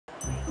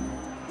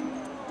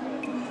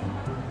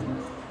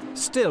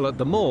Still at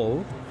the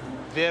mall.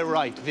 Veer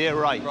right, veer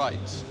right.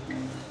 Right.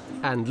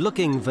 And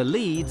looking for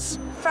leads.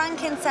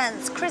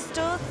 Frankincense,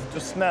 crystals.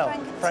 To smell.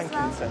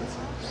 Frankincense.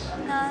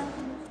 No.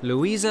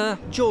 Louisa,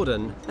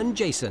 Jordan and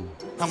Jason.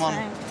 Come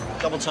on.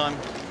 Double time.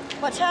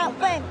 Watch out,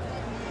 babe.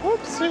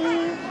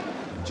 Whoopsie.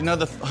 Do you know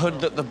the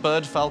hood that the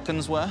bird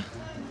falcons wear?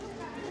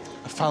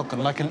 A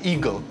falcon, like an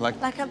eagle.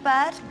 Like a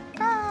bird?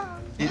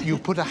 You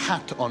put a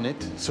hat on it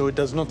so it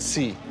does not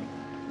see.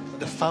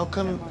 The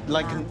falcon,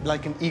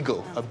 like an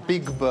eagle, a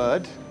big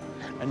bird,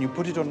 and you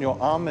put it on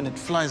your arm and it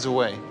flies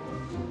away.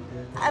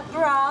 A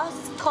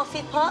brass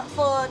coffee pot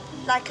for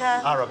like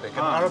a... Arabic,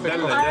 an Arabic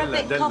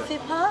Arabic coffee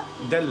pot?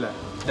 Della.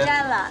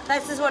 Della.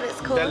 This is what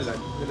it's called. Della.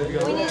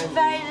 We need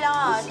very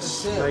large.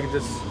 Like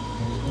this.